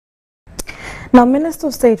Now, Minister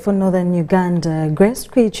of State for Northern Uganda, Grace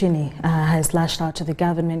Kwiyucwiny, has lashed out to the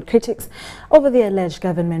government critics over the alleged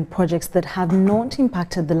government projects that have not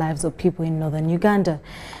impacted the lives of people in Northern Uganda.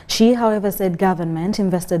 She, however, said government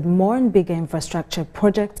invested more in bigger infrastructure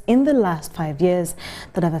projects in the last 5 years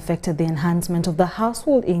that have affected the enhancement of the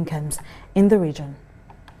household incomes in the region.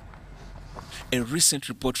 A recent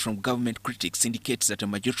report from government critics indicates that a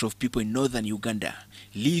majority of people in northern Uganda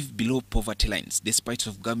live below poverty lines despite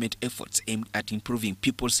of government efforts aimed at improving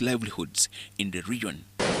people's livelihoods in the region.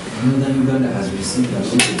 Northern Uganda has received a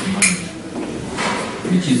lot of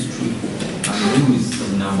money, which is true, and who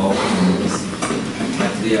is number one in this,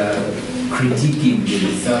 but they are critiquing the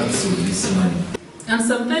results of this money. And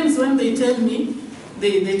sometimes when they tell me,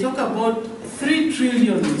 they talk about 3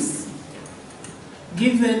 trillion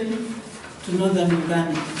given to Northern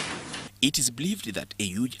Uganda. It is believed that a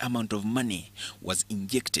huge amount of money was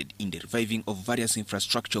injected in the reviving of various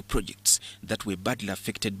infrastructural projects that were badly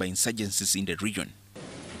affected by insurgencies in the region.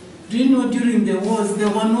 Do you know during the wars there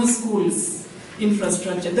were no schools,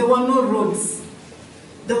 infrastructure, there were no roads,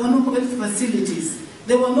 there were no health facilities,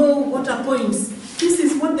 there were no water points. This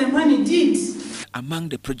is what the money did. Among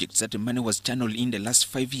the projects that the money was channeled in the last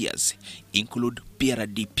 5 years include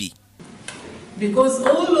PRDP. Because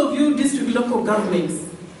all of you district local governments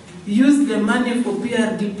use the money for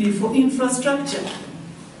PRDP for infrastructure,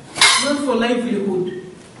 not for livelihood,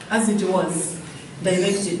 as it was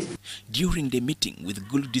directed. During the meeting with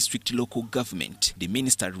Gulu district local government, the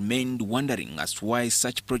minister remained wondering as to why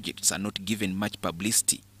such projects are not given much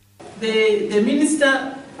publicity. The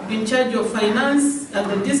minister in charge of finance at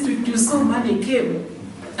the district, you saw money came,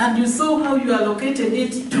 and you saw how you allocated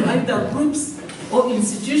it to either groups or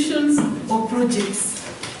institutions or projects.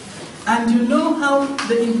 And you know how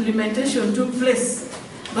the implementation took place.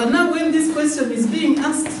 But now when this question is being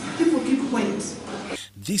asked, people keep quiet.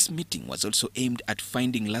 This meeting was also aimed at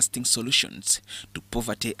finding lasting solutions to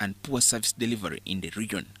poverty and poor service delivery in the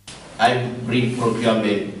region. Hybrid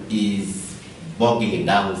procurement is bogging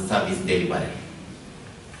down service delivery.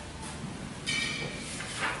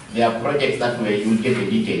 There are projects that you will get the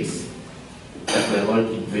details that were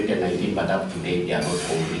launched in 2019, but up to date they are not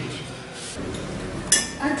complete.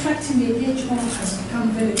 Attracting a HO has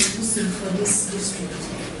become very exclusive for this district.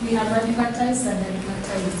 We have advertised and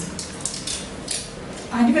advertised.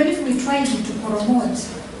 And even if we try to promote,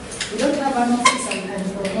 we don't have an office that can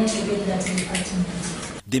promote again that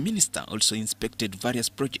department. The minister also inspected various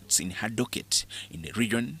projects in her docket in the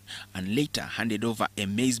region and later handed over a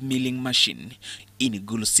maize milling machine in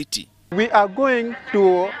Gulu City. We are going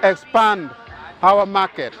to expand our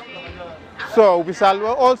market, so we shall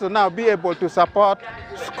also now be able to support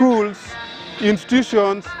schools,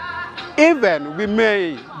 institutions, even we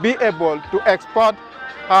may be able to export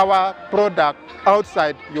our product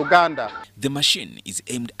outside Uganda. The machine is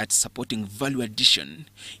aimed at supporting value addition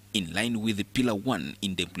in line with the Pillar 1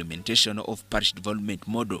 in the implementation of parish development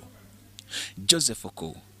model. Joseph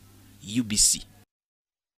Oko, UBC.